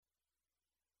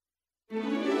I'm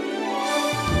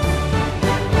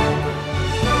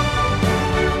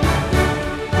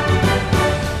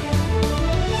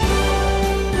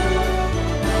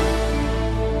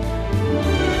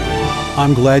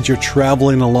glad you're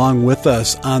traveling along with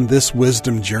us on this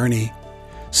wisdom journey.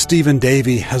 Stephen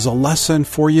Davey has a lesson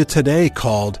for you today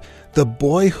called The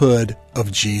Boyhood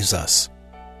of Jesus.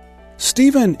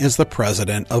 Stephen is the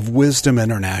president of Wisdom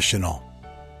International.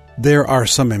 There are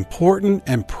some important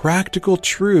and practical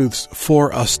truths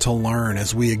for us to learn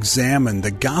as we examine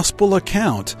the gospel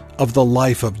account of the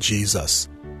life of Jesus.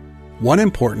 One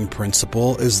important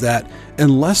principle is that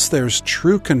unless there's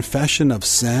true confession of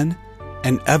sin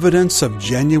and evidence of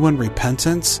genuine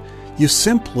repentance, you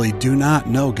simply do not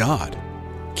know God.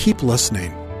 Keep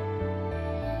listening.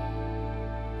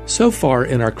 So far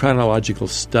in our chronological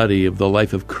study of the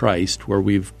life of Christ, where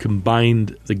we've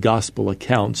combined the gospel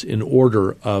accounts in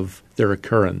order of their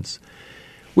occurrence,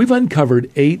 we've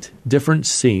uncovered 8 different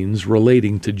scenes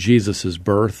relating to Jesus'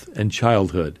 birth and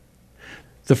childhood.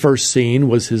 The first scene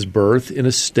was his birth in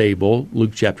a stable,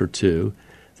 Luke chapter 2.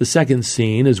 The second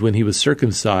scene is when he was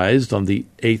circumcised on the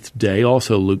 8th day,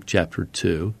 also Luke chapter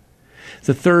 2.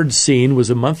 The third scene was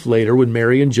a month later when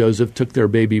Mary and Joseph took their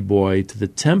baby boy to the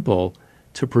temple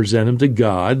to present him to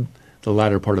God, the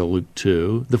latter part of Luke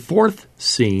 2. The fourth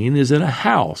scene is in a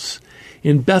house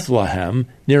in Bethlehem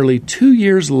nearly 2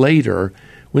 years later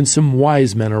when some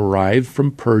wise men arrived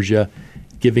from Persia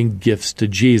giving gifts to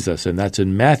Jesus, and that's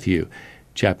in Matthew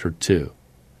chapter 2.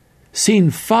 Scene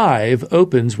 5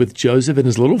 opens with Joseph and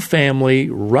his little family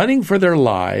running for their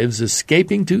lives,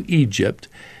 escaping to Egypt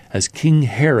as King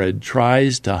Herod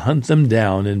tries to hunt them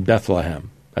down in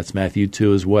Bethlehem. That's Matthew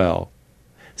 2 as well.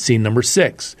 Scene number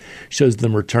 6 shows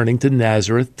them returning to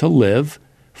Nazareth to live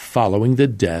following the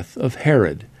death of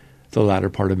Herod, the latter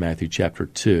part of Matthew chapter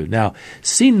 2. Now,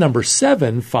 scene number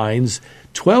 7 finds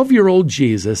 12-year-old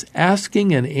Jesus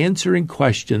asking and answering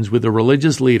questions with the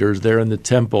religious leaders there in the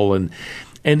temple, and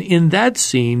in that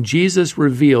scene, Jesus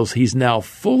reveals he's now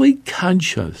fully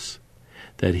conscious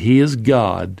that he is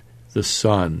God the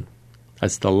Son.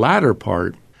 That's the latter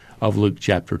part of Luke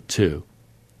chapter 2.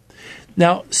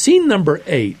 Now, scene number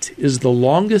 8 is the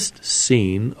longest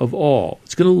scene of all.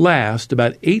 It's going to last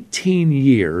about 18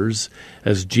 years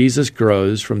as Jesus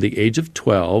grows from the age of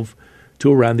 12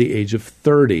 to around the age of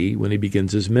 30 when he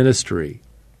begins his ministry.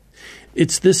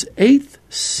 It's this 8th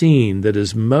scene that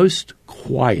is most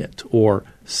quiet or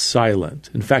silent.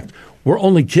 In fact, we're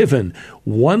only given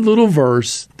one little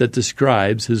verse that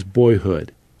describes his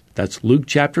boyhood. That's Luke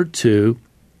chapter 2,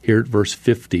 here at verse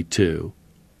 52.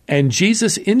 And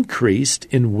Jesus increased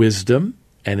in wisdom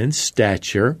and in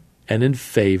stature and in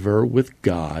favor with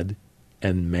God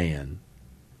and man.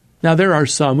 Now, there are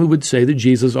some who would say that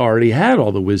Jesus already had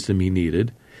all the wisdom he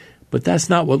needed, but that's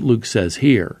not what Luke says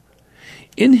here.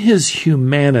 In his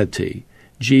humanity,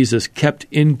 Jesus kept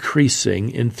increasing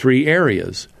in 3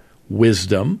 areas: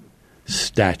 wisdom,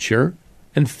 stature,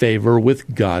 and favor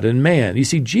with God and man. You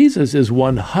see, Jesus is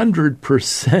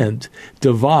 100%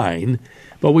 divine,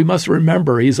 but we must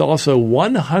remember he's also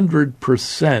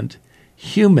 100%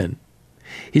 human.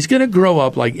 He's going to grow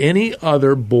up like any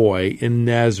other boy in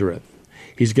Nazareth.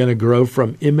 He's going to grow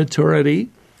from immaturity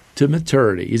to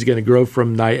maturity. He's going to grow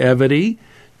from naivety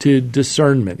to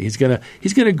discernment. He's going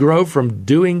to grow from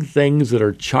doing things that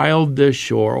are childish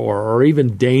or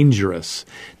even dangerous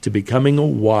to becoming a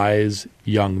wise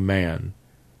young man.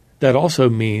 That also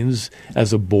means,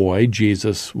 as a boy,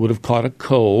 Jesus would have caught a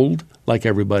cold like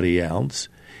everybody else.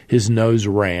 His nose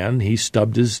ran. He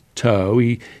stubbed his toe.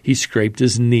 He scraped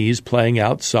his knees playing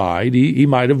outside. He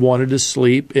might have wanted to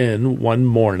sleep in one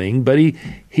morning, but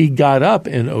he got up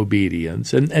in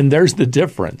obedience. And there's the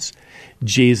difference.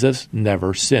 Jesus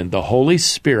never sinned. The Holy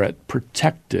Spirit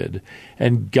protected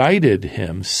and guided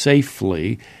him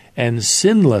safely and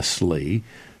sinlessly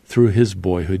through his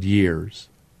boyhood years.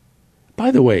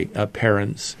 By the way,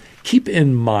 parents, keep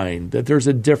in mind that there's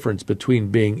a difference between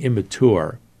being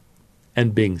immature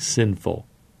and being sinful.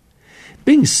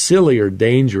 Being silly or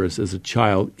dangerous as a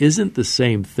child isn't the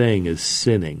same thing as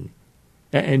sinning.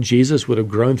 And Jesus would have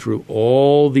grown through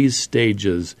all these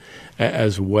stages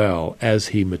as well as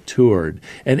he matured.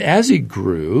 And as he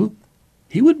grew,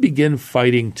 he would begin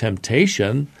fighting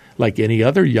temptation like any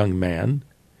other young man,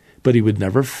 but he would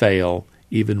never fail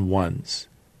even once.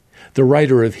 The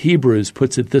writer of Hebrews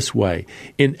puts it this way: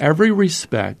 in every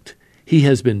respect, he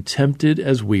has been tempted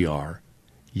as we are,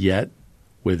 yet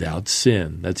without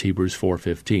sin. That's Hebrews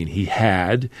 4:15. He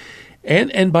had,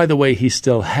 and by the way, he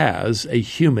still has, a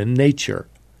human nature.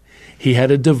 He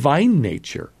had a divine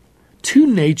nature. 2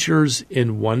 natures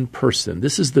in one person.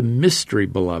 This is the mystery,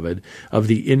 beloved, of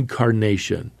the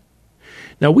incarnation.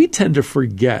 Now, we tend to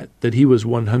forget that he was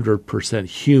 100%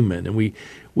 human, and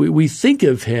we think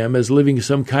of him as living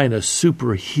some kind of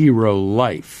superhero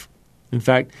life. In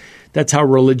fact, that's how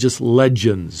religious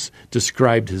legends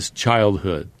described his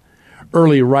childhood.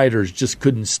 Early writers just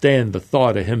couldn't stand the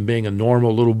thought of him being a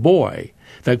normal little boy.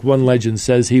 In fact, one legend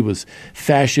says he was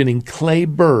fashioning clay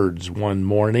birds one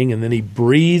morning, and then he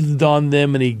breathed on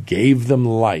them and he gave them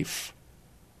life.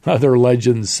 Other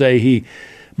legends say he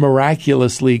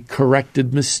miraculously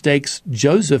corrected mistakes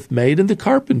Joseph made in the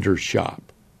carpenter's shop.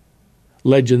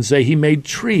 Legends say he made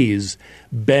trees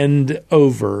bend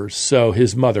over so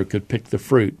his mother could pick the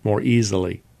fruit more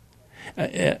easily.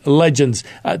 Legends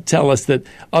tell us that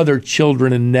other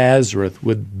children in Nazareth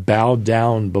would bow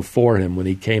down before him when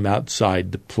he came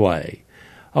outside to play.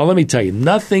 Oh, let me tell you,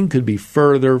 nothing could be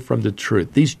further from the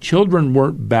truth. These children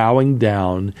weren't bowing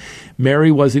down. Mary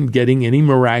wasn't getting any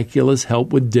miraculous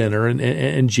help with dinner,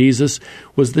 and Jesus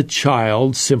was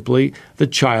simply the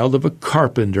child of a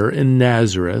carpenter in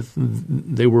Nazareth.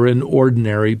 They were an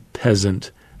ordinary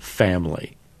peasant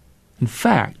family. In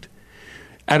fact,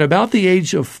 at about the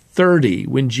age of 30,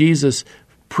 when Jesus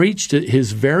preached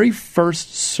his very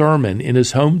first sermon in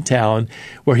his hometown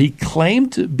where he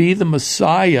claimed to be the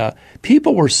Messiah,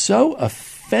 people were so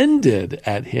offended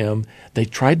at him, they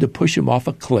tried to push him off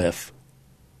a cliff.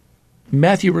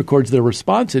 Matthew records their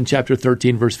response in chapter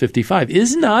 13, verse 55.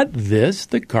 Is not this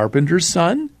the carpenter's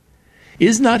son?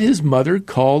 Is not his mother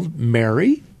called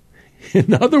Mary?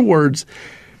 In other words,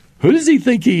 who does he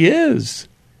think he is?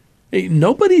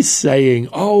 Nobody's saying,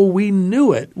 oh, we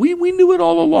knew it. We knew it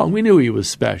all along. We knew he was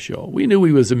special. We knew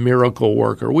he was a miracle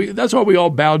worker. That's why we all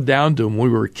bowed down to him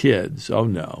when we were kids. Oh,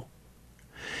 no.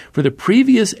 For the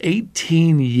previous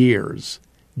 18 years,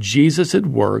 Jesus had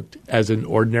worked as an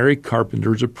ordinary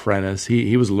carpenter's apprentice.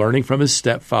 He was learning from his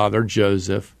stepfather,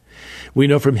 Joseph. We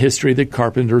know from history that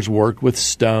carpenters worked with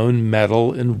stone,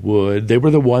 metal, and wood. They were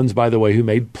the ones, by the way, who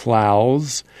made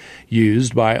plows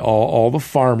used by all the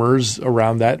farmers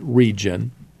around that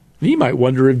region. You might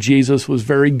wonder if Jesus was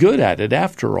very good at it,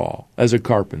 after all, as a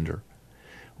carpenter.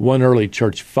 One early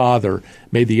church father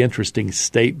made the interesting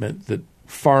statement that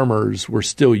farmers were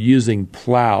still using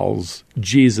plows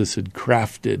Jesus had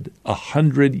crafted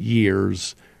 100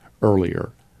 years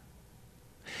earlier.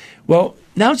 Well,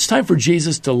 now it's time for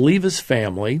Jesus to leave his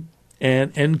family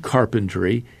and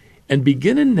carpentry and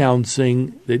begin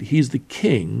announcing that he's the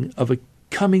king of a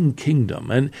coming kingdom.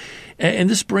 And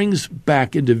this brings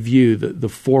back into view the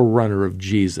forerunner of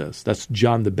Jesus. That's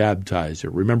John the Baptizer.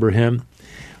 Remember him?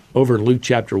 Over in Luke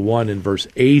chapter 1 and verse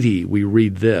 80, we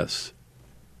read this.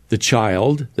 The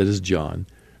child, that is John,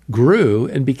 grew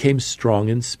and became strong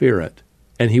in spirit,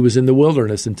 and he was in the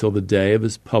wilderness until the day of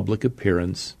his public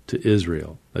appearance to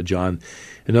Israel. Now, John,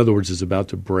 in other words, is about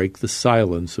to break the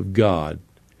silence of God.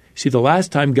 See, the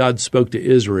last time God spoke to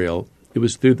Israel, it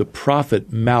was through the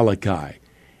prophet Malachi,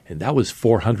 and that was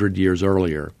 400 years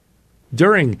earlier.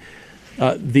 During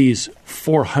these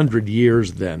 400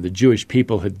 years then, the Jewish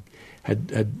people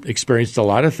had experienced a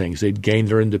lot of things. They'd gained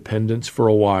their independence for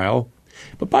a while.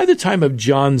 But by the time of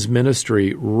John's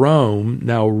ministry, Rome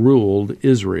now ruled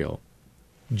Israel.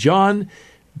 John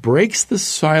breaks the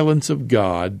silence of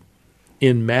God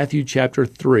in Matthew chapter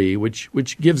 3,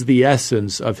 which gives the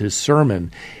essence of his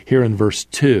sermon here in verse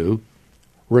 2.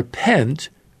 Repent,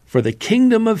 for the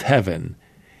kingdom of heaven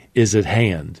is at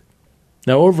hand.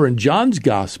 Now, over in John's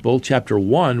Gospel, chapter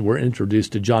 1, we're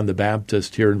introduced to John the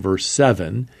Baptist here in verse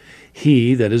 7.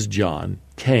 He, that is John,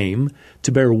 came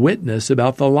to bear witness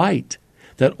about the light,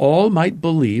 that all might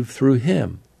believe through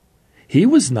him. He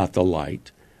was not the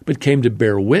light, but came to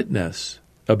bear witness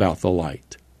about the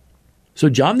light. So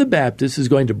John the Baptist is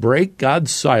going to break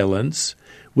God's silence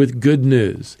with good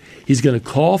news. He's going to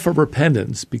call for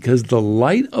repentance because the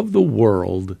light of the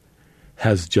world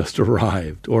has just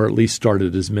arrived, or at least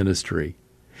started his ministry.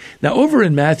 Now, over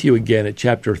in Matthew again at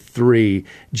chapter 3,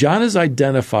 John is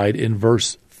identified in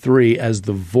verse 3 as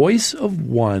the voice of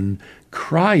one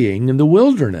crying in the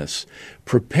wilderness,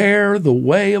 prepare the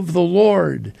way of the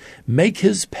Lord, make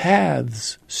his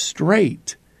paths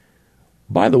straight.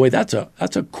 By the way, that's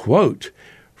a quote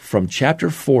from chapter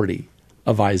 40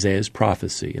 of Isaiah's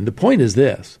prophecy. And the point is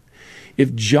this: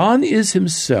 if John is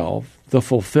himself the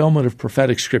fulfillment of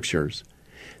prophetic scriptures,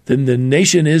 then the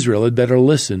nation Israel had better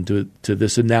listen to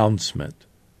this announcement.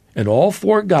 And all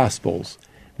four Gospels,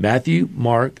 Matthew,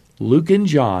 Mark, Luke, and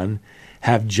John,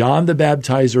 have John the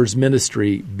Baptizer's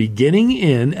ministry beginning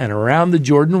in and around the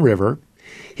Jordan River.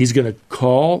 He's going to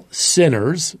call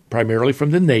sinners, primarily from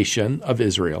the nation of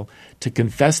Israel, to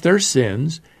confess their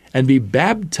sins and be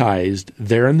baptized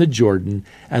there in the Jordan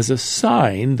as a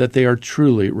sign that they are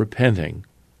truly repenting.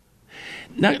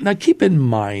 Now keep in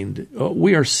mind,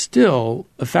 we are still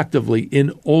effectively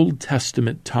in Old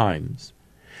Testament times.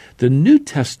 The New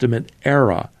Testament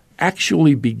era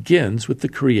actually begins with the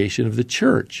creation of the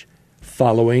church,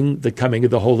 following the coming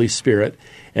of the Holy Spirit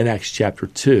in Acts chapter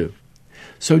 2.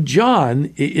 So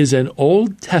John is an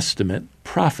Old Testament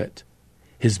prophet.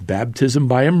 His baptism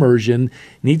by immersion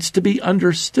needs to be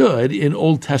understood in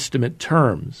Old Testament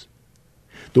terms.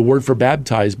 The word for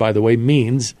baptize, by the way,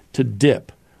 means to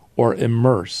dip or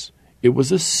immerse. It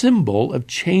was a symbol of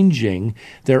changing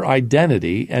their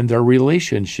identity and their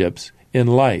relationships in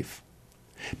life.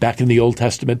 Back in the Old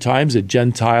Testament times, a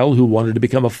Gentile who wanted to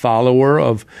become a follower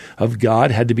of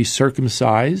God had to be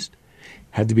circumcised,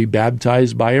 had to be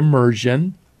baptized by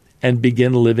immersion, and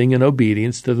begin living in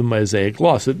obedience to the Mosaic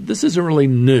law. So this isn't really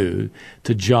new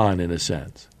to John in a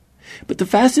sense. But the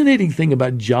fascinating thing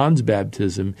about John's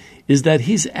baptism is that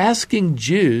he's asking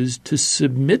Jews to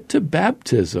submit to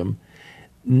baptism,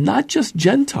 not just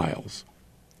Gentiles.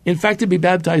 In fact, to be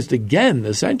baptized again,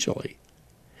 essentially.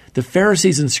 The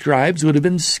Pharisees and scribes would have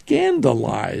been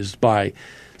scandalized by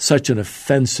such an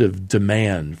offensive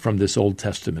demand from this Old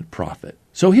Testament prophet.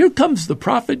 So here comes the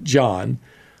prophet John.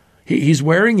 He's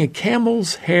wearing a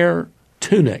camel's hair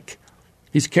tunic.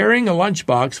 He's carrying a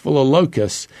lunchbox full of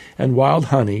locusts and wild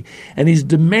honey, and he's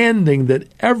demanding that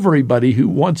everybody who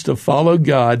wants to follow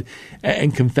God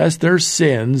and confess their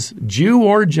sins, Jew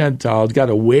or Gentile, got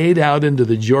to wade out into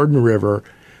the Jordan River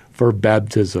for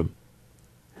baptism.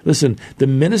 Listen, the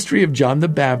ministry of John the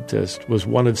Baptist was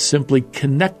one of simply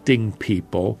connecting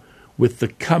people with the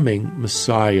coming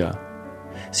Messiah.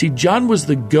 See, John was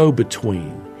the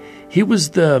go-between. He was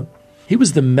the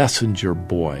messenger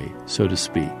boy, so to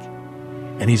speak.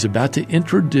 And he's about to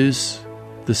introduce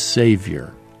the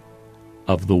Savior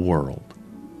of the world.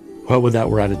 Well, with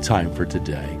that, we're out of time for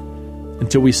today.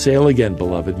 Until we sail again,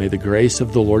 beloved, may the grace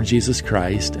of the Lord Jesus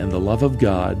Christ and the love of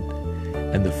God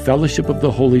and the fellowship of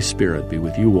the Holy Spirit be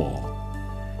with you all.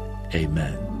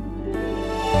 Amen.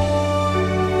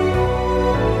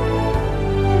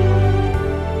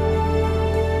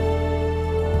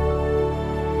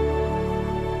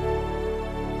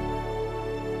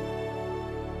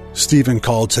 Stephen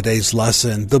called today's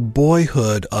lesson The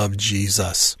Boyhood of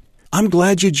Jesus. I'm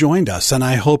glad you joined us, and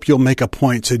I hope you'll make a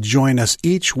point to join us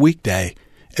each weekday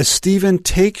as Stephen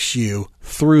takes you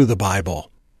through the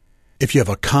Bible. If you have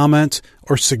a comment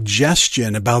or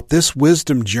suggestion about this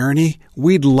wisdom journey,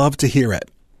 we'd love to hear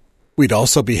it. We'd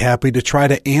also be happy to try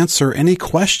to answer any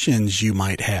questions you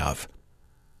might have.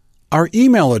 Our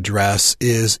email address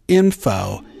is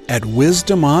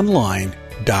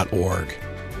info@wisdomonline.org.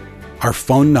 Our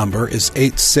phone number is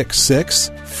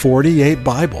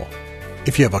 866-48-BIBLE.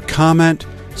 If you have a comment,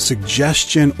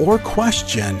 suggestion, or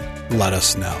question, let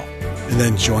us know. And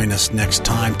then join us next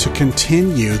time to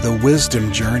continue the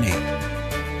wisdom journey.